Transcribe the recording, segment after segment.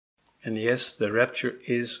And yes, the rapture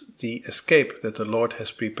is the escape that the Lord has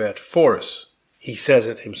prepared for us. He says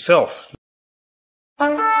it himself.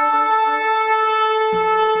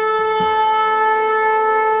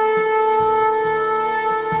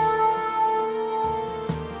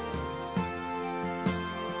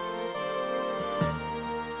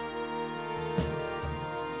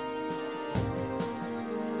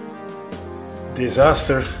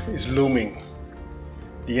 Disaster is looming.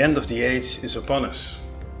 The end of the age is upon us.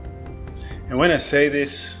 And when I say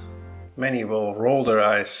this, many will roll their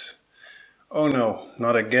eyes. Oh no,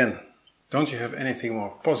 not again. Don't you have anything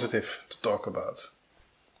more positive to talk about?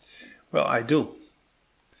 Well, I do.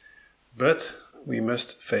 But we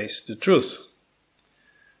must face the truth.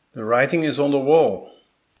 The writing is on the wall.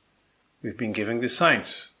 We've been given the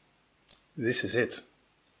signs. This is it.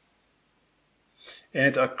 And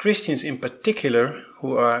it are Christians in particular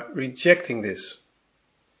who are rejecting this.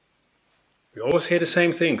 We always hear the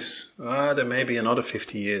same things. There may be another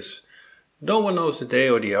 50 years. No one knows the day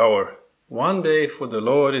or the hour. One day for the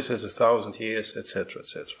Lord is as 1,000 years, etc.,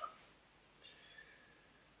 etc.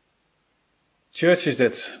 Churches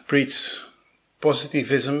that preach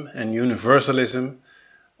positivism and universalism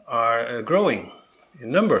are growing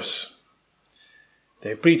in numbers.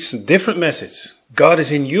 They preach a different message. God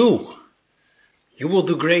is in you. You will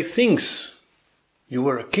do great things. You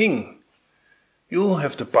are a king. You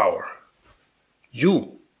have the power.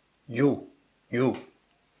 You.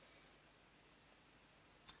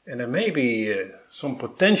 And there may be some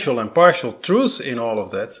potential and partial truth in all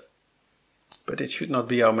of that, but it should not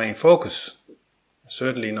be our main focus.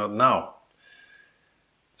 Certainly not now.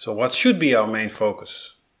 So what should be our main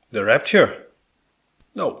focus? The rapture?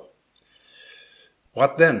 No.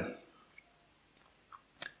 What then?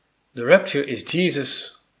 The rapture is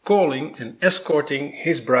Jesus calling and escorting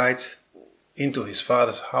his bride into his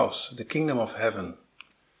Father's house, the kingdom of heaven.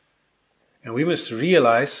 And we must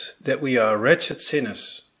realize that we are wretched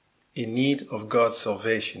sinners in need of God's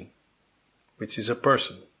salvation, which is a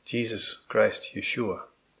person, Jesus Christ Yeshua.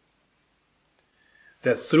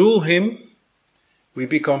 That through him we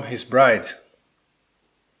become his bride.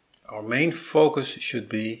 Our main focus should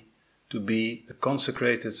be to be a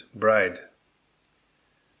consecrated bride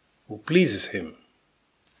who pleases him.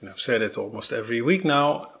 And I've said it almost every week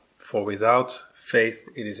now, for without faith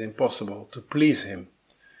it is impossible to please him.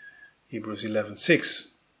 Hebrews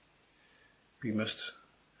 11:6. We must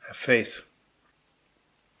have faith.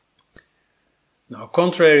 Now,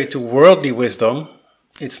 contrary to worldly wisdom,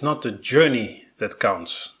 it's not the journey that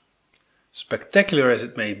counts. Spectacular as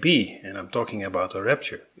it may be, and I'm talking about a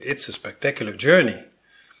rapture, it's a spectacular journey.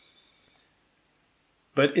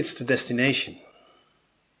 But it's the destination.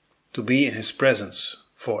 To be in his presence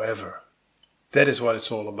forever. That is what it's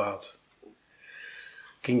all about.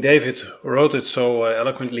 King David wrote it so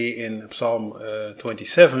eloquently in Psalm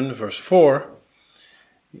 27, verse 4,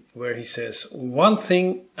 where he says, "One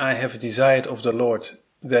thing I have desired of the Lord,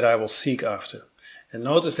 that I will seek after." And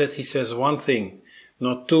notice that he says one thing,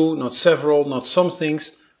 not two, not several, not some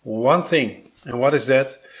things, one thing. And what is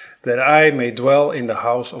that? That I may dwell in the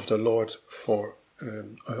house of the Lord for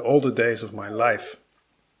all the days of my life.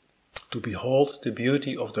 To behold the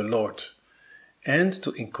beauty of the Lord, and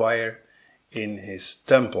to inquire in his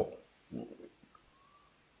temple.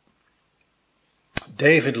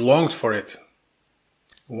 David longed for it.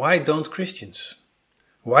 Why don't Christians?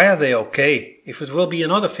 Why are they okay if it will be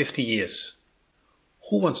another 50 years?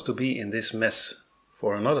 Who wants to be in this mess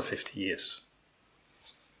for another 50 years?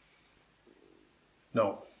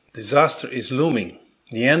 No, disaster is looming.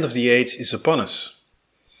 The end of the age is upon us.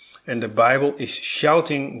 And the Bible is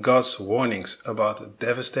shouting God's warnings about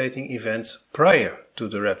devastating events prior to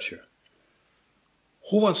the rapture.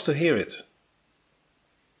 Who wants to hear it?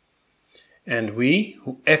 And we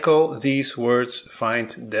who echo these words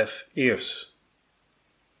find deaf ears.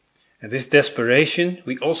 And this desperation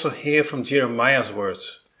we also hear from Jeremiah's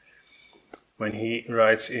words when he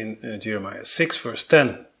writes in Jeremiah 6 verse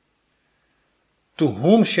 10. To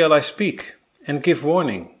whom shall I speak and give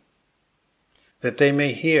warning? That they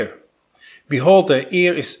may hear. Behold, their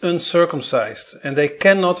ear is uncircumcised, and they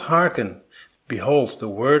cannot hearken. Behold, the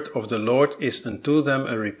word of the Lord is unto them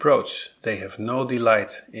a reproach. They have no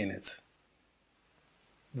delight in it.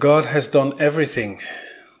 God has done everything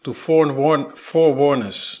to forewarn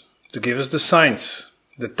us, to give us the signs,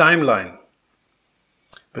 the timeline.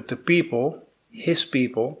 But the people, his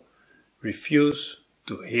people, refuse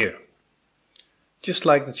to hear. Just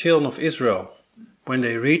like the children of Israel, when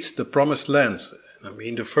they reached the promised land, I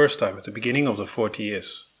mean the first time at the beginning of the 40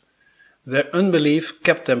 years, their unbelief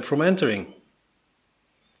kept them from entering.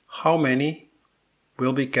 How many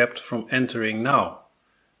will be kept from entering now?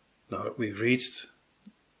 now that we've reached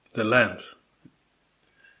the land,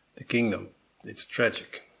 the kingdom. It's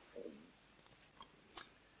tragic.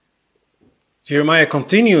 Jeremiah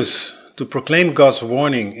continues to proclaim God's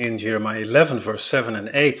warning in Jeremiah 11 verse 7 and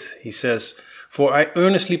 8. He says, "For I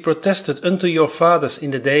earnestly protested unto your fathers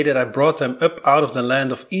in the day that I brought them up out of the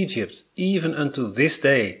land of Egypt, even unto this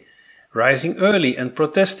day, rising early and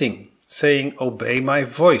protesting, saying, Obey my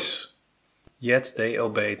voice. Yet they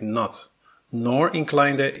obeyed not, nor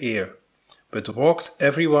inclined their ear, but walked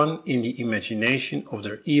every one in the imagination of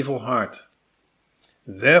their evil heart.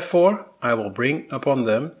 Therefore I will bring upon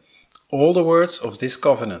them all the words of this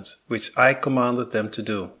covenant, which I commanded them to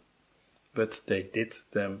do, but they did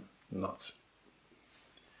them not."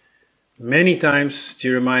 Many times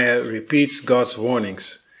Jeremiah repeats God's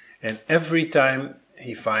warnings, and every time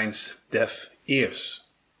he finds deaf ears,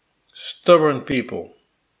 stubborn people,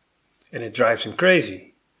 and it drives him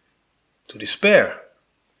crazy, to despair.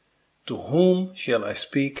 To whom shall I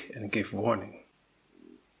speak and give warning?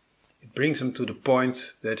 It brings him to the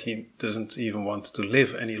point that he doesn't even want to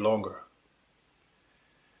live any longer.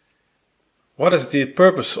 What is the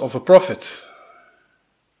purpose of a prophet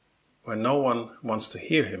when no one wants to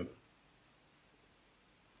hear him?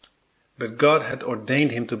 But God had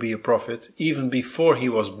ordained him to be a prophet even before he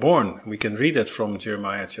was born. We can read that from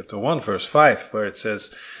Jeremiah chapter 1 verse 5, where it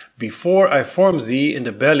says, "Before I formed thee in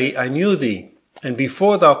the belly I knew thee, and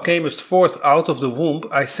before thou camest forth out of the womb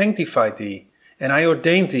I sanctified thee, and I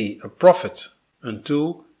ordained thee a prophet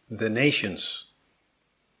unto the nations."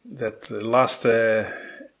 That last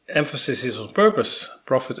emphasis is on purpose,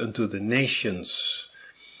 prophet unto the nations.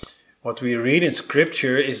 What we read in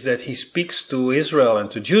scripture is that he speaks to Israel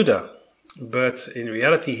and to Judah, but in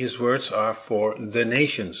reality his words are for the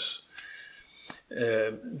nations.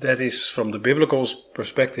 That is, from the biblical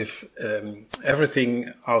perspective,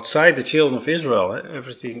 everything outside the children of Israel,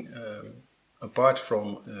 everything apart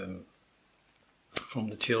from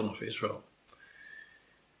the children of Israel.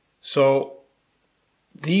 So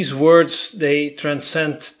these words, they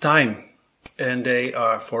transcend time, and they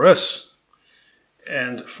are for us,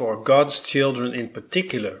 and for God's children in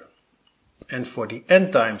particular, and for the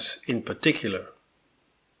end times in particular.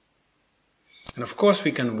 And of course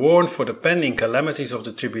we can warn for the pending calamities of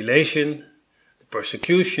the tribulation, the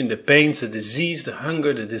persecution, the pains, the disease, the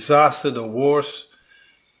hunger, the disaster, the wars.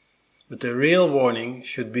 But the real warning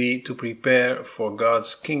should be to prepare for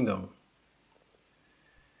God's kingdom.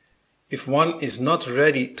 If one is not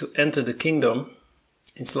ready to enter the kingdom,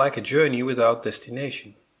 it's like a journey without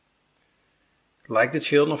destination. Like the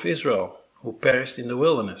children of Israel, who perished in the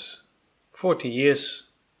wilderness. 40 years,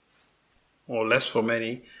 or less for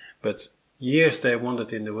many, but years they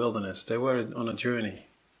wandered in the wilderness. They were on a journey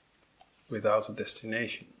without a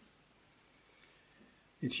destination.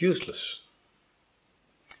 It's useless.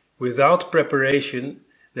 Without preparation,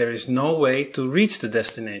 there is no way to reach the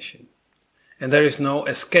destination. And there is no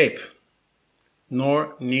escape,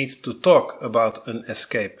 nor need to talk about an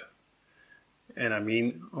escape. And I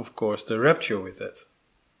mean, of course, the rapture with that.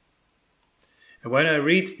 And when I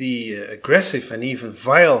read the aggressive and even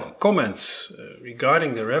vile comments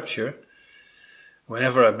regarding the rapture,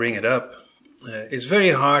 whenever I bring it up, it's very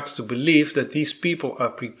hard to believe that these people are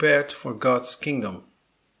prepared for God's kingdom.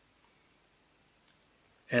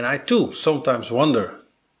 And I too sometimes wonder,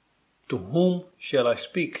 to whom shall I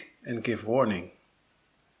speak and give warning?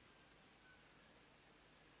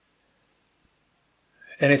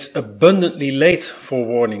 And it's abundantly late for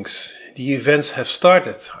warnings. The events have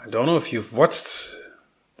started. I don't know if you've watched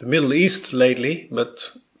the Middle East lately,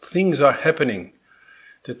 but things are happening.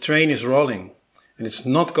 The train is rolling, and it's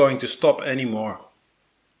not going to stop anymore.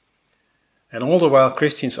 And all the while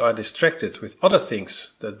Christians are distracted with other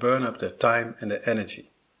things that burn up their time and their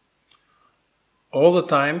energy. All the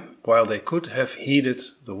time while they could have heeded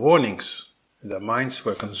the warnings, and their minds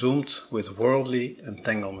were consumed with worldly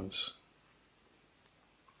entanglements.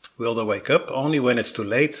 Will they wake up only when it's too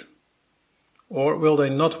late? Or will they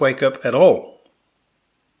not wake up at all?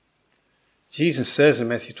 Jesus says in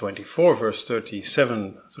Matthew 24 verse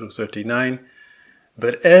 37 through 39,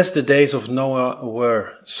 "But as the days of Noah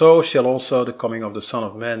were, so shall also the coming of the Son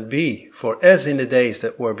of Man be. For as in the days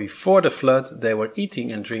that were before the flood, they were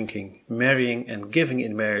eating and drinking, marrying and giving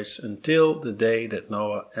in marriage, until the day that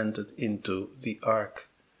Noah entered into the ark.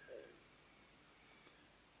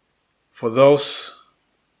 For those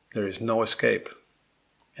there is no escape.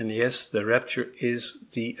 And yes, the rapture is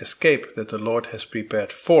the escape that the Lord has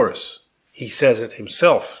prepared for us. He says it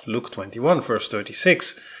himself, Luke 21 verse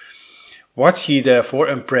 36. Watch ye therefore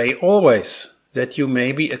and pray always, that you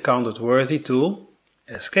may be accounted worthy to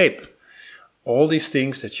escape all these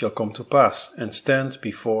things that shall come to pass, and stand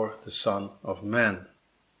before the Son of Man.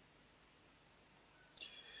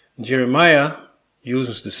 Jeremiah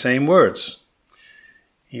uses the same words.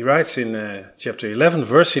 He writes in chapter 11,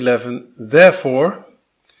 verse 11, "Therefore,"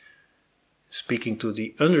 speaking to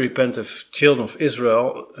the unrepentant children of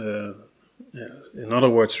Israel, in other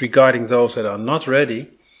words, regarding those that are not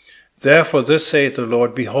ready, "Therefore thus saith the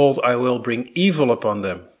Lord, Behold, I will bring evil upon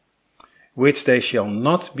them, which they shall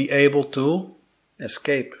not be able to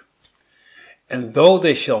escape. And though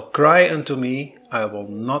they shall cry unto me, I will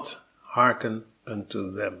not hearken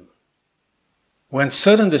unto them." When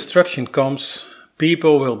sudden destruction comes,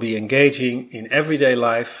 people will be engaging in everyday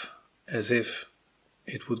life as if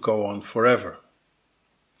it would go on forever.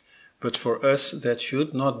 But for us, that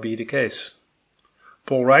should not be the case.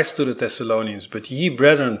 Paul writes to the Thessalonians, "But ye,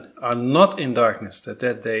 brethren, are not in darkness,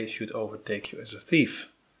 that day should overtake you as a thief."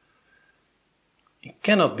 It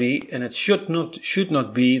cannot be, and it should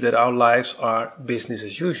not be, that our lives are business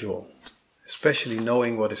as usual, especially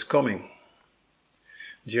knowing what is coming.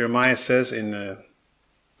 Jeremiah says in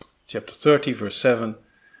chapter 30, verse 7,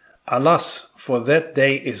 "Alas, for that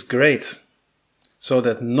day is great, so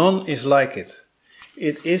that none is like it.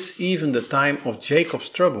 It is even the time of Jacob's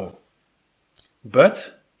trouble,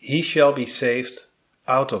 but he shall be saved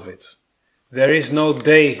out of it." There is no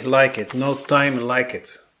day like it, no time like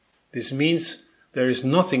it. This means there is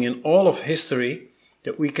nothing in all of history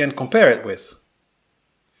that we can compare it with.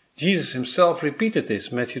 Jesus himself repeated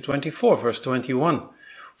this, Matthew 24, verse 21.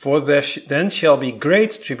 "For there then shall be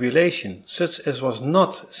great tribulation, such as was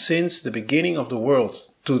not since the beginning of the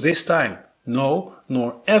world, to this time, no,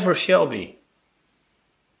 nor ever shall be."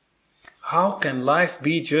 How can life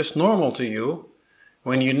be just normal to you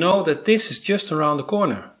when you know that this is just around the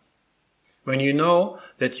corner? When you know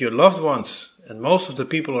that your loved ones and most of the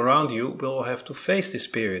people around you will have to face this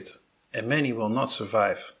period, and many will not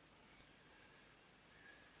survive.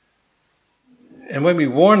 And when we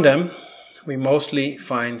warn them, we mostly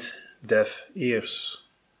find deaf ears.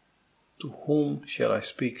 To whom shall I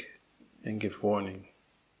speak and give warning?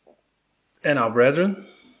 And our brethren,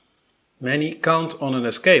 many count on an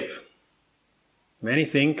escape. Many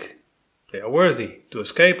think they are worthy to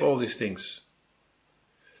escape all these things.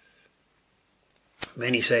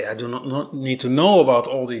 Many say, "I do not need to know about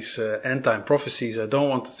all these end-time prophecies. I don't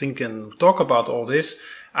want to think and talk about all this.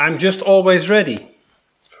 I'm just always ready."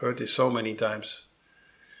 I've heard this so many times.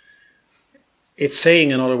 It's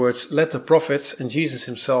saying, in other words, let the prophets and Jesus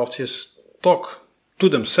himself just talk to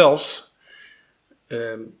themselves.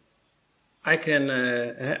 I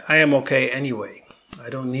am okay anyway. I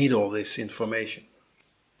don't need all this information.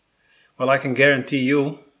 Well, I can guarantee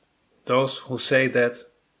you, those who say that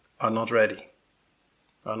are not ready.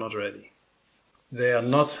 Are not ready. They are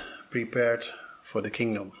not prepared for the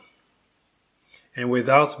kingdom. And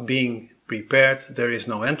without being prepared, there is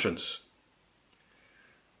no entrance.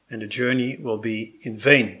 And the journey will be in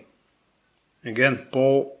vain. Again,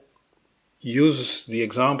 Paul uses the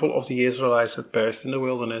example of the Israelites that perished in the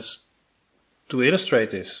wilderness to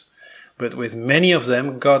illustrate this. But with many of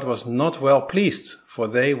them, God was not well pleased, for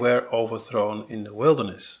they were overthrown in the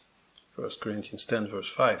wilderness. 1 Corinthians 10,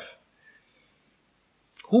 verse 5.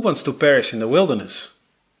 Who wants to perish in the wilderness?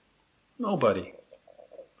 Nobody.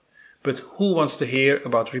 But who wants to hear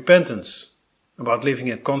about repentance, about living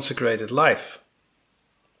a consecrated life?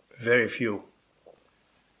 Very few.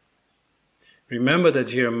 Remember that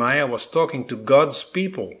Jeremiah was talking to God's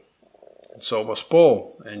people, and so was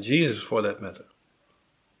Paul, and Jesus for that matter.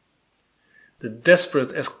 The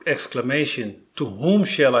desperate exclamation, "To whom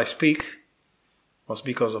shall I speak?" was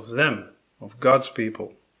because of them, of God's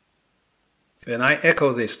people. And I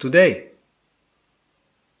echo this today.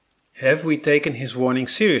 Have we taken his warning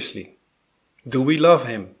seriously? Do we love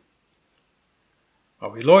him?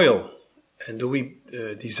 Are we loyal? And do we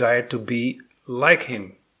desire to be like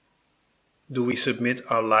him? Do we submit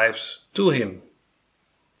our lives to him?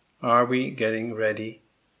 Are we getting ready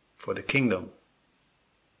for the kingdom?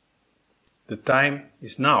 The time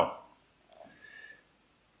is now.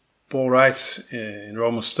 Paul writes in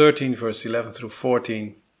Romans 13, verse 11 through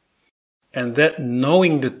 14, "And that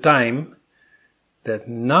knowing the time, that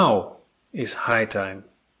now is high time."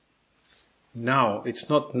 Now, it's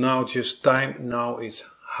not now just time, now it's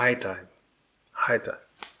high time. High time.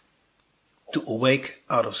 To awake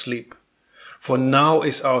out of sleep. For now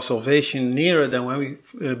is our salvation nearer than when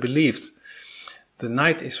we believed. The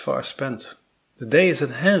night is far spent. The day is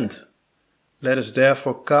at hand. Let us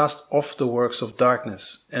therefore cast off the works of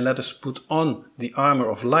darkness, and let us put on the armor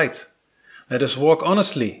of light. Let us walk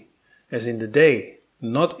honestly, as in the day,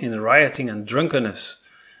 not in rioting and drunkenness,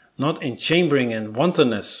 not in chambering and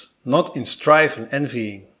wantonness, not in strife and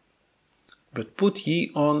envying, but put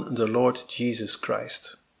ye on the Lord Jesus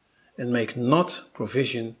Christ, and make not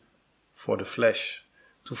provision for the flesh,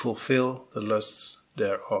 to fulfill the lusts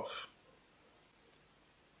thereof.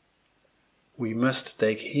 We must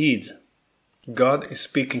take heed. God is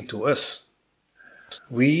speaking to us.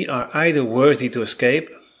 We are either worthy to escape,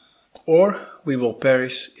 or we will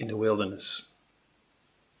perish in the wilderness.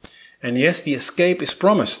 And yes, the escape is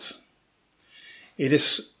promised. It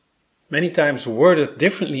is many times worded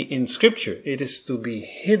differently in Scripture. It is to be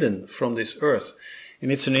hidden from this earth.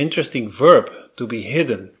 And it's an interesting verb, to be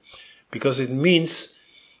hidden, because it means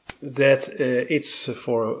that it's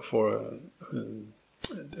for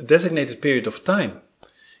a designated period of time.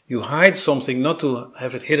 You hide something not to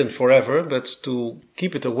have it hidden forever, but to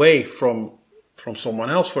keep it away from someone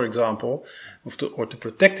else, for example, or to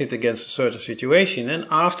protect it against a certain situation. And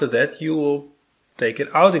after that, you will take it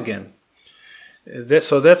out again.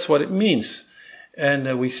 So that's what it means.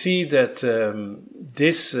 And we see that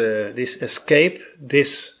this escape,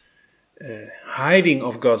 this hiding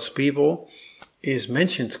of God's people is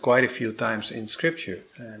mentioned quite a few times in Scripture,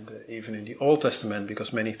 and even in the Old Testament,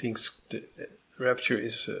 because many think the rapture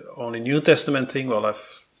is only New Testament thing. Well,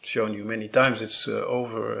 I've shown you many times it's all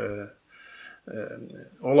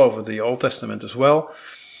over the Old Testament as well.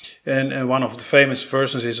 And one of the famous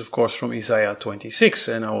verses is, of course, from Isaiah 26,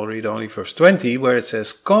 and I will read only verse 20, where it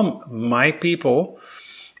says, "Come, my people,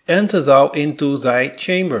 enter thou into thy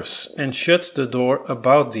chambers, and shut the door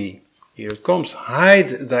about thee." Here it comes.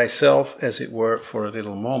 "Hide thyself, as it were, for a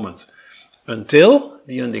little moment, until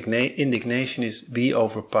the indignation be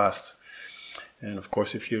overpast." And of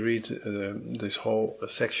course, if you read this whole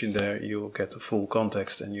section there, you will get the full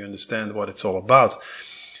context and you understand what it's all about.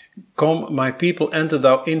 "Come, my people, enter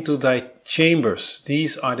thou into thy chambers."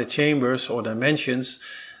 These are the chambers or dimensions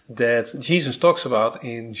that Jesus talks about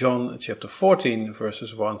in John chapter 14,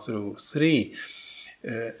 verses 1 through 3.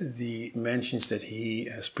 The mentions that he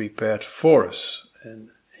has prepared for us, and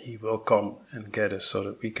he will come and get us so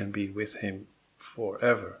that we can be with him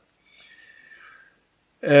forever.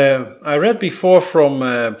 I read before from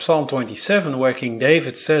Psalm 27, where King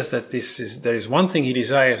David says that there is one thing he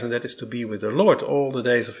desires, and that is to be with the Lord all the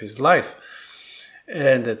days of his life,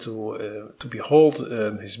 and to behold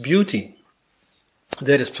his beauty.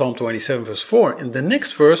 That is Psalm 27, verse 4. In the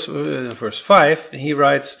next verse, verse 5, he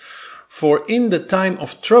writes, "For in the time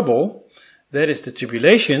of trouble," that is the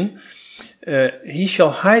tribulation, "he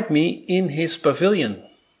shall hide me in his pavilion.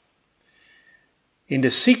 In the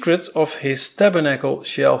secret of his tabernacle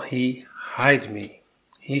shall he hide me.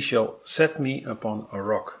 He shall set me upon a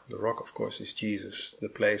rock." The rock, of course, is Jesus, the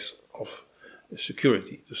place of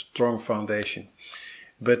security, the strong foundation.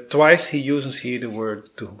 But twice he uses here the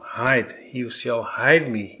word to hide. "He shall hide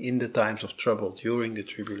me in the times of trouble," during the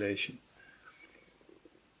tribulation.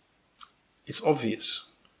 It's obvious.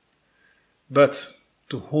 But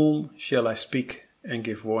to whom shall I speak and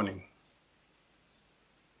give warning?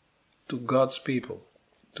 To God's people,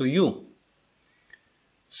 to you.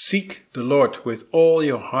 Seek the Lord with all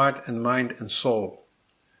your heart and mind and soul.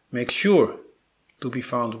 Make sure to be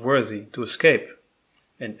found worthy to escape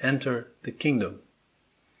and enter the kingdom.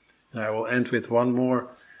 And I will end with one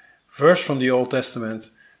more verse from the Old Testament,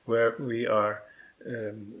 where we are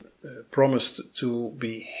promised to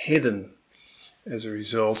be hidden as a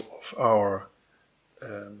result of our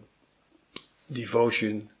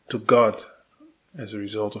devotion to God, as a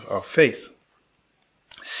result of our faith.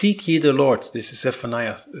 "Seek ye the Lord," this is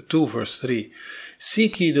Zephaniah 2 verse 3.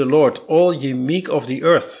 "Seek ye the Lord, all ye meek of the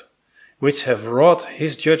earth, which have wrought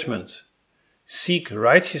his judgment. Seek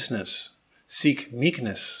righteousness, seek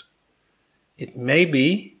meekness. It may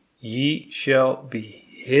be ye shall be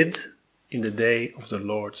hid in the day of the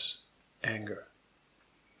Lord's anger."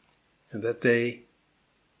 And that day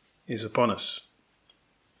is upon us.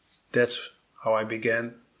 That's how I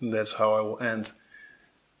began, and that's how I will end.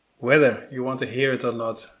 Whether you want to hear it or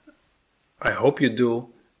not, I hope you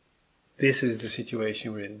do. This is the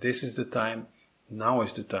situation we're in. This is the time. Now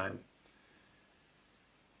is the time.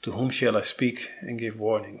 To whom shall I speak and give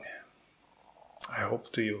warning? I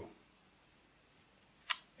hope to you.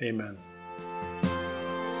 Amen.